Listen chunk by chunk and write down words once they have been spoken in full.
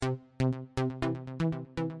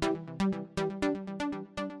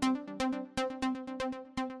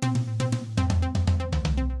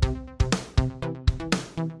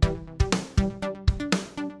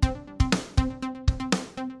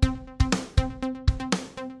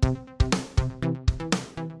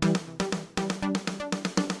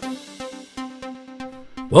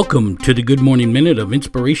Welcome to the Good Morning Minute of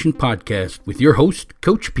Inspiration podcast with your host,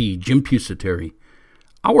 Coach P, Jim Pusateri.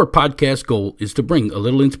 Our podcast goal is to bring a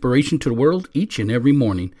little inspiration to the world each and every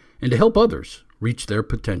morning and to help others reach their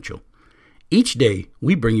potential. Each day,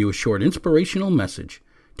 we bring you a short inspirational message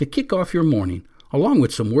to kick off your morning along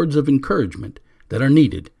with some words of encouragement that are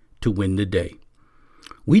needed to win the day.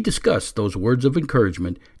 We discuss those words of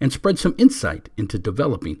encouragement and spread some insight into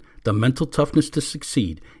developing the mental toughness to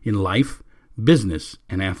succeed in life, business,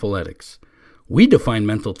 and athletics. We define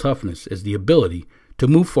mental toughness as the ability to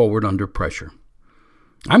move forward under pressure.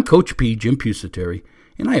 I'm Coach P, Jim Pusateri,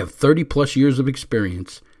 and I have 30 plus years of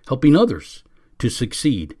experience helping others to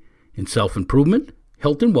succeed in self-improvement,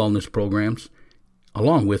 health and wellness programs,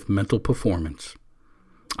 along with mental performance.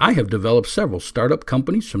 I have developed several startup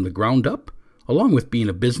companies from the ground up, along with being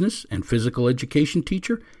a business and physical education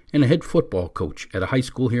teacher and a head football coach at a high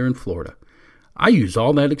school here in Florida. I use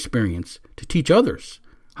all that experience to teach others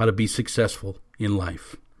how to be successful in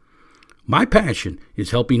life. My passion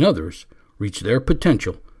is helping others reach their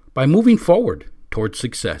potential by moving forward towards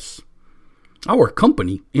success. Our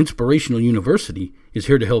company, Inspirational University, is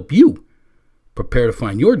here to help you prepare to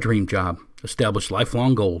find your dream job, establish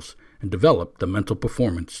lifelong goals, and develop the mental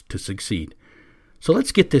performance to succeed. So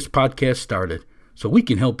let's get this podcast started so we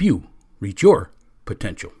can help you reach your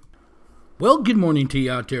potential. Well, good morning to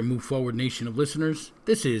you out there, Move Forward Nation of listeners.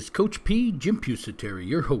 This is Coach P, Jim Pusateri,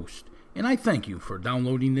 your host, and I thank you for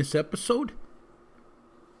downloading this episode.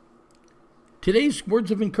 Today's words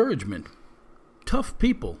of encouragement: tough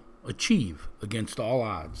people achieve against all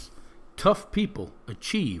odds. Tough people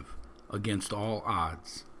achieve against all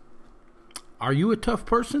odds. Are you a tough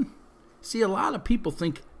person? See, a lot of people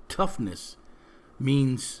think toughness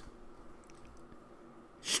means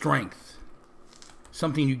strength.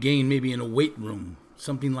 Something you gain maybe in a weight room,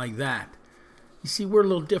 something like that. You see, we're a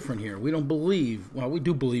little different here. We don't believe, we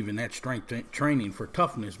do believe in that strength training for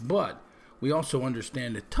toughness, but we also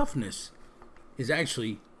understand that toughness is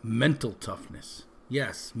actually mental toughness.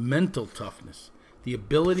 Yes, mental toughness. The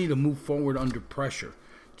ability to move forward under pressure.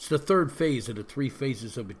 It's the third phase of the three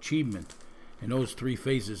phases of achievement. And those three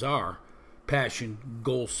phases are passion,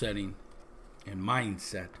 goal setting, and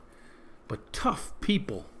mindset. But tough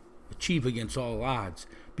people achieve against all odds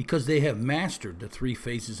because they have mastered the three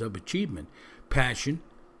phases of achievement: passion,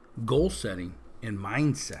 goal setting, and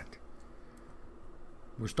mindset.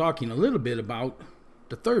 We're talking a little bit about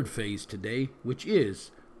the third phase today, which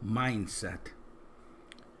is mindset.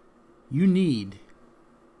 You need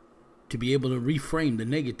to be able to reframe the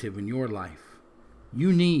negative in your life.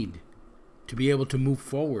 You need to be able to move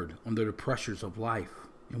forward under the pressures of life.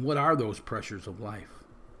 And what are those pressures of life?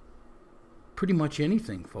 Pretty much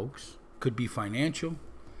anything, folks. Could be financial,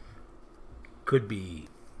 could be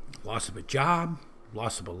loss of a job,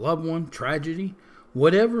 loss of a loved one, tragedy,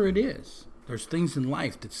 whatever it is. There's things in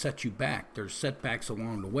life that set you back. There's setbacks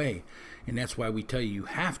along the way. And that's why we tell you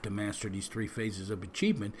have to master these three phases of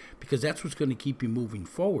achievement, because that's what's going to keep you moving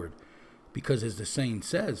forward. Because as the saying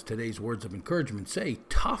says, today's words of encouragement say,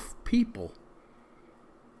 tough people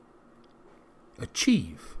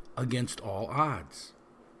achieve against all odds.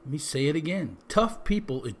 Let me say it again. Tough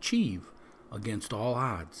people achieve against all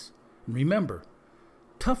odds. And remember,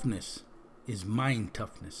 toughness is mind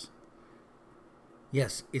toughness.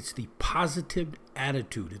 Yes, it's the positive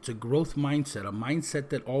attitude. It's a growth mindset, a mindset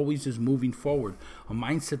that always is moving forward, a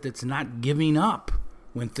mindset that's not giving up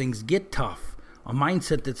when things get tough, a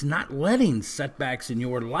mindset that's not letting setbacks in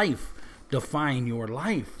your life define your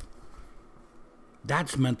life.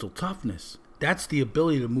 That's mental toughness. That's the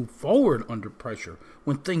ability to move forward under pressure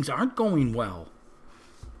when things aren't going well.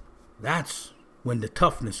 That's when the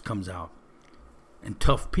toughness comes out. And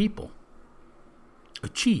tough people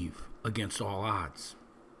achieve against all odds,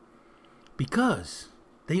 because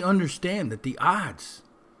they understand that the odds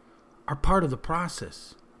are part of the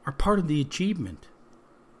process, are part of the achievement.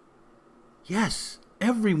 Yes,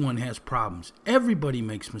 everyone has problems. Everybody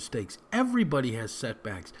makes mistakes. Everybody has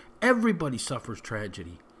setbacks. Everybody suffers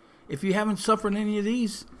tragedy. If you haven't suffered any of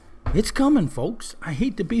these, it's coming, folks. I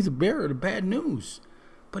hate to be the bearer of the bad news,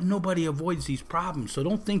 but nobody avoids these problems. So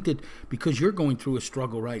don't think that because you're going through a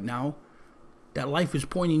struggle right now, that life is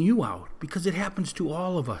pointing you out, because it happens to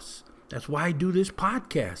all of us. That's why I do this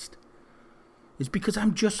podcast. It's because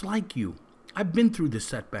I'm just like you. I've been through the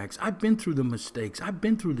setbacks. I've been through the mistakes. I've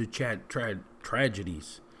been through the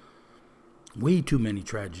tragedies. Way too many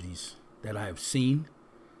tragedies that I have seen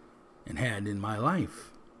and had in my life.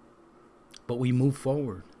 But we move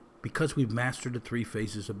forward because we've mastered the three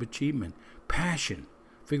phases of achievement. Passion.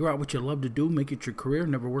 Figure out what you love to do, make it your career,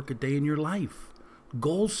 never work a day in your life.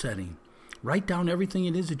 Goal setting. Write down everything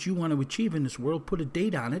it is that you want to achieve in this world, put a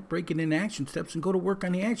date on it, break it into action steps, and go to work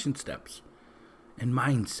on the action steps. And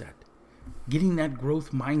mindset. Getting that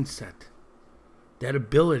growth mindset. That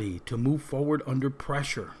ability to move forward under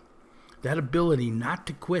pressure. That ability not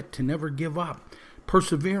to quit, to never give up.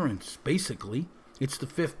 Perseverance, basically. It's the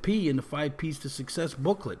 5th P in the 5 Ps to Success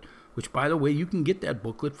booklet, which, by the way, you can get that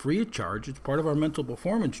booklet free of charge. It's part of our mental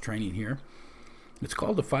performance training here. It's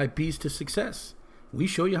called the 5 Ps to Success. We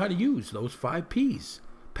show you how to use those 5 Ps.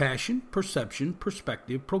 Passion, perception,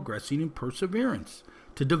 perspective, progressing, and perseverance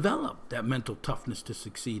to develop that mental toughness to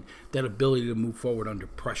succeed, that ability to move forward under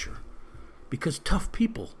pressure. Because tough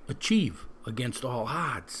people achieve against all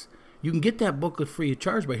odds. You can get that booklet free of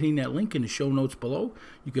charge by hitting that link in the show notes below.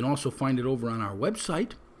 You can also find it over on our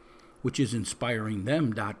website, which is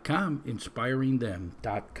inspiringthem.com,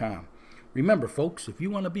 inspiringthem.com. Remember, folks, if you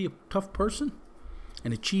want to be a tough person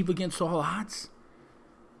and achieve against all odds,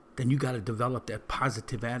 then you got to develop that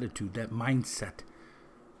positive attitude, that mindset,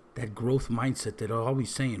 that growth mindset that are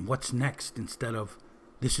always saying, what's next, instead of,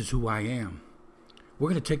 this is who I am. We're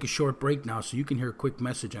going to take a short break now so you can hear a quick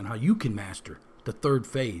message on how you can master the 3rd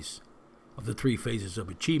phase of the 3 phases of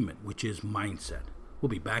achievement, which is mindset. We'll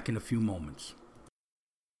be back in a few moments.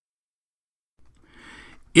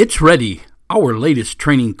 It's ready, our latest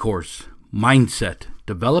training course, Mindset,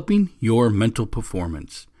 Developing Your Mental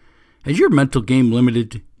Performance. Has your mental game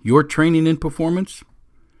limited your training and performance?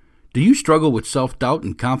 Do you struggle with self-doubt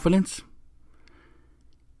and confidence?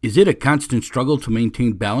 Is it a constant struggle to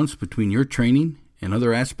maintain balance between your training and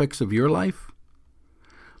other aspects of your life?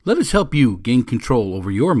 Let us help you gain control over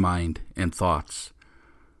your mind and thoughts.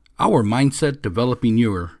 Our Mindset Developing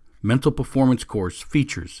Your Mental Performance course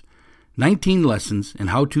features 19 lessons and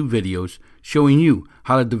how-to videos showing you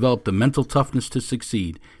how to develop the mental toughness to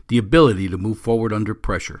succeed, the ability to move forward under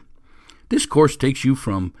pressure. This course takes you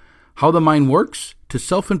from how the mind works to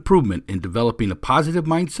self-improvement in developing a positive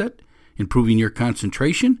mindset, improving your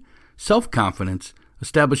concentration, self-confidence,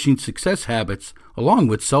 establishing success habits, along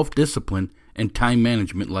with self-discipline and time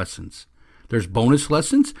management lessons. There's bonus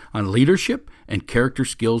lessons on leadership and character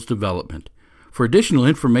skills development. For additional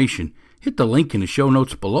information, hit the link in the show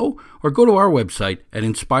notes below or go to our website at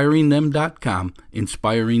inspiringthem.com,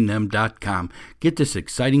 inspiringthem.com. Get this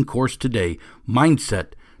exciting course today,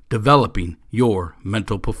 Mindset, Developing Your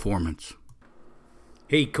Mental Performance.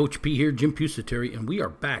 Hey, Coach P here, Jim Pusateri, and we are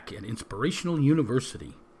back at Inspirational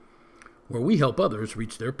University, where we help others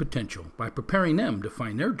reach their potential by preparing them to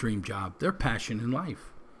find their dream job, their passion in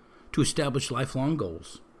life, to establish lifelong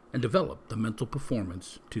goals, and develop the mental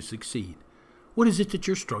performance to succeed. What is it that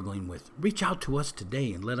you're struggling with? Reach out to us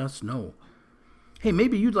today and let us know. Hey,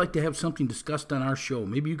 maybe you'd like to have something discussed on our show.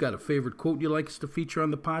 Maybe you got a favorite quote you'd like us to feature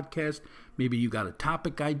on the podcast. Maybe you got a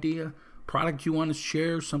topic idea, product you want to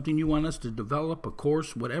share, something you want us to develop, a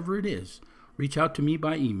course, whatever it is. Reach out to me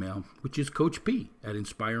by email, which is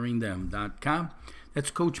coachp@inspiringthem.com.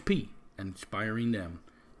 That's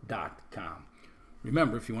coachp@inspiringthem.com.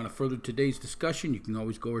 Remember, if you want to further today's discussion, you can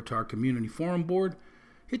always go over to our community forum board.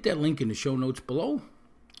 Hit that link in the show notes below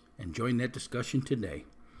and join that discussion today.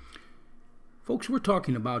 Folks, we're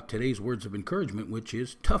talking about today's words of encouragement, which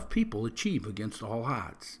is tough people achieve against all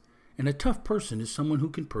odds. And a tough person is someone who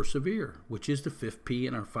can persevere, which is the 5th P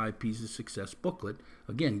in our 5 Ps of Success booklet.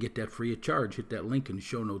 Again, get that free of charge. Hit that link in the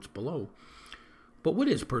show notes below. But what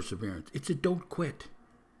is perseverance? It's a don't quit.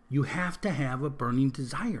 You have to have a burning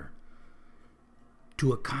desire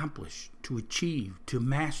to accomplish, to achieve, to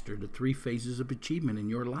master the 3 phases of achievement in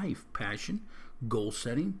your life: passion, goal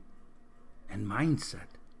setting, and mindset.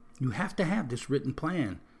 You have to have this written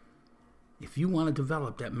plan if you want to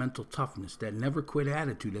develop that mental toughness, that never quit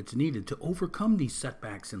attitude that's needed to overcome these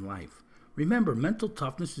setbacks in life. Remember, mental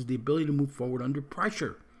toughness is the ability to move forward under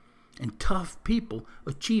pressure. And tough people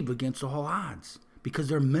achieve against all odds because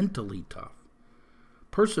they're mentally tough.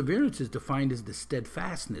 Perseverance is defined as the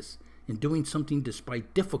steadfastness in doing something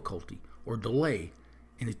despite difficulty or delay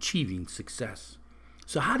in achieving success.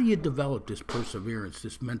 So how do you develop this perseverance,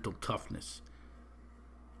 this mental toughness?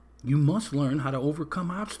 You must learn how to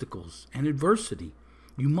overcome obstacles and adversity.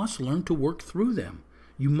 You must learn to work through them.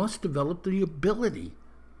 You must develop the ability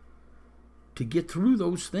to get through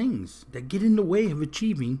those things that get in the way of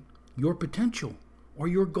achieving your potential or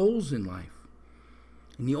your goals in life.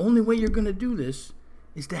 And the only way you're going to do this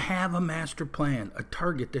is to have a master plan, a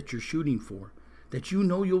target that you're shooting for, that you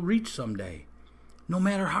know you'll reach someday, no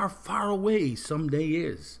matter how far away someday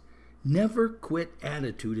is. Never quit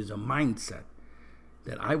attitude is a mindset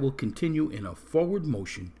that I will continue in a forward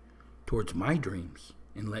motion towards my dreams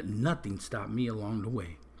and let nothing stop me along the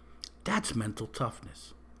way. That's mental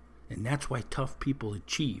toughness. And that's why tough people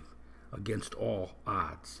achieve against all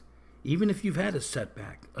odds. Even if you've had a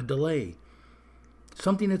setback, a delay,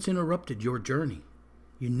 something that's interrupted your journey,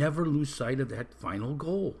 you never lose sight of that final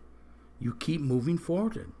goal. You keep moving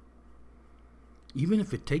forward. Even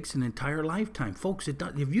if it takes an entire lifetime. Folks,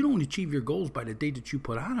 if you don't achieve your goals by the date that you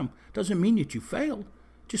put on them, doesn't mean that you failed.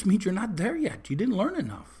 It just means you're not there yet. You didn't learn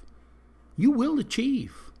enough. You will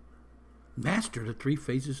achieve. Master the 3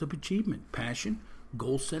 phases of achievement: passion,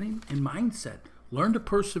 goal setting, and mindset. Learn to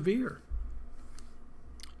persevere.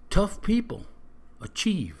 Tough people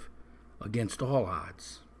achieve against all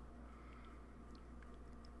odds.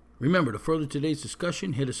 Remember, to further today's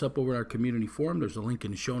discussion, hit us up over in our community forum. There's a link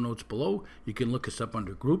in the show notes below. You can look us up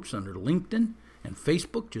under groups, under LinkedIn and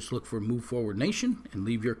Facebook. Just look for Move Forward Nation and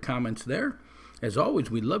leave your comments there. As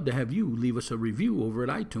always, we'd love to have you leave us a review over at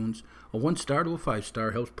iTunes. A 1-star to a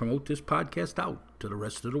 5-star helps promote this podcast out to the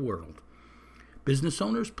rest of the world. Business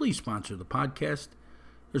owners, please sponsor the podcast.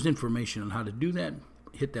 There's information on how to do that.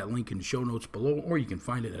 Hit that link in the show notes below, or you can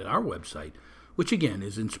find it at our website, which again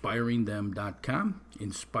is inspiringthem.com,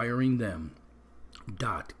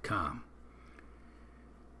 inspiringthem.com.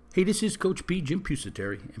 Hey, this is Coach P, Jim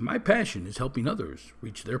Pusateri, and my passion is helping others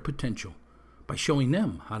reach their potential by showing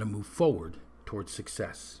them how to move forward towards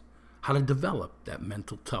success, how to develop that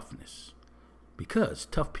mental toughness, because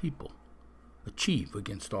tough people achieve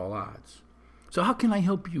against all odds. So how can I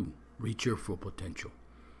help you reach your full potential?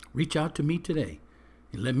 Reach out to me today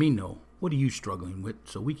and let me know, what are you struggling with,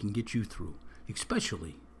 so we can get you through,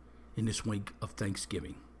 especially in this week of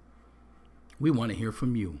Thanksgiving. We want to hear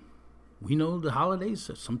from you. We know the holidays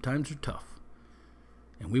sometimes are tough,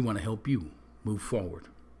 and we want to help you move forward.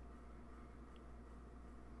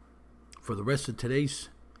 For the rest of today's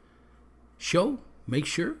show, make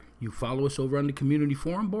sure you follow us over on the community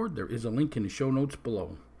forum board. There is a link in the show notes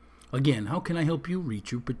below. Again, how can I help you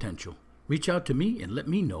reach your potential? Reach out to me and let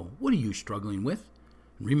me know, what are you struggling with?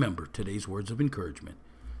 And remember today's words of encouragement: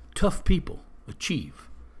 tough people achieve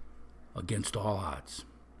against all odds.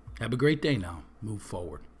 Have a great day now. Move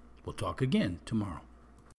forward. We'll talk again tomorrow.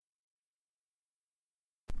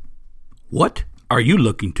 What are you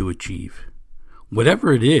looking to achieve?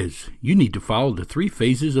 Whatever it is, you need to follow the 3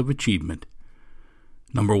 phases of achievement.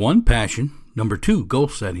 Number 1, passion. Number 2, goal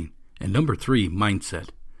setting. And number 3, mindset.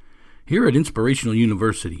 Here at Inspirational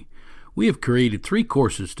University, we have created 3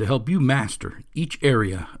 courses to help you master each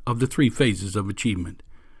area of the 3 phases of achievement.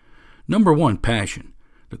 Number 1, passion.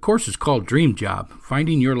 The course is called Dream Job,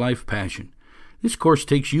 Finding Your Life Passion. This course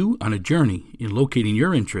takes you on a journey in locating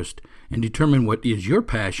your interest and determine what is your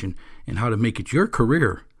passion and how to make it your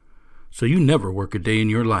career, so you never work a day in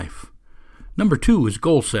your life. Number 2 is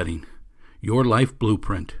goal setting, Your Life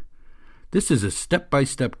Blueprint. This is a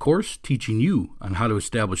step-by-step course teaching you on how to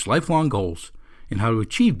establish lifelong goals and how to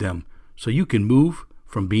achieve them, so you can move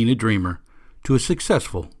from being a dreamer to a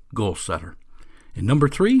successful goal setter. And number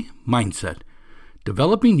 3, mindset,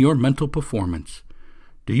 developing your mental performance.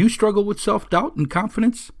 Do you struggle with self-doubt and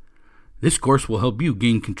confidence? This course will help you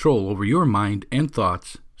gain control over your mind and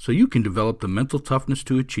thoughts so you can develop the mental toughness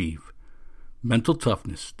to achieve. Mental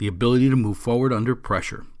toughness, the ability to move forward under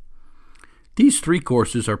pressure. These 3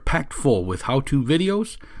 courses are packed full with how-to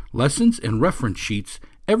videos, lessons, and reference sheets,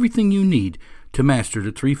 everything you need to master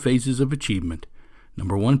the 3 phases of achievement.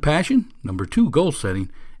 Number 1, passion. Number 2, goal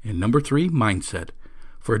setting. And number 3, mindset.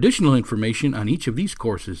 For additional information on each of these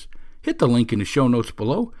courses, hit the link in the show notes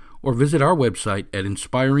below or visit our website at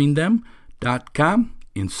inspiringthem.com,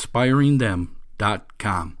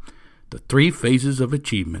 inspiringthem.com. The 3 phases of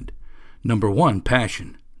achievement. Number 1,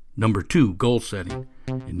 passion. Number 2, goal setting.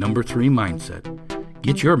 And number 3, mindset.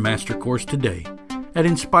 Get your master course today at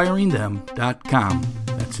inspiringthem.com.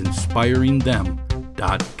 That's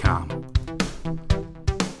inspiringthem.com.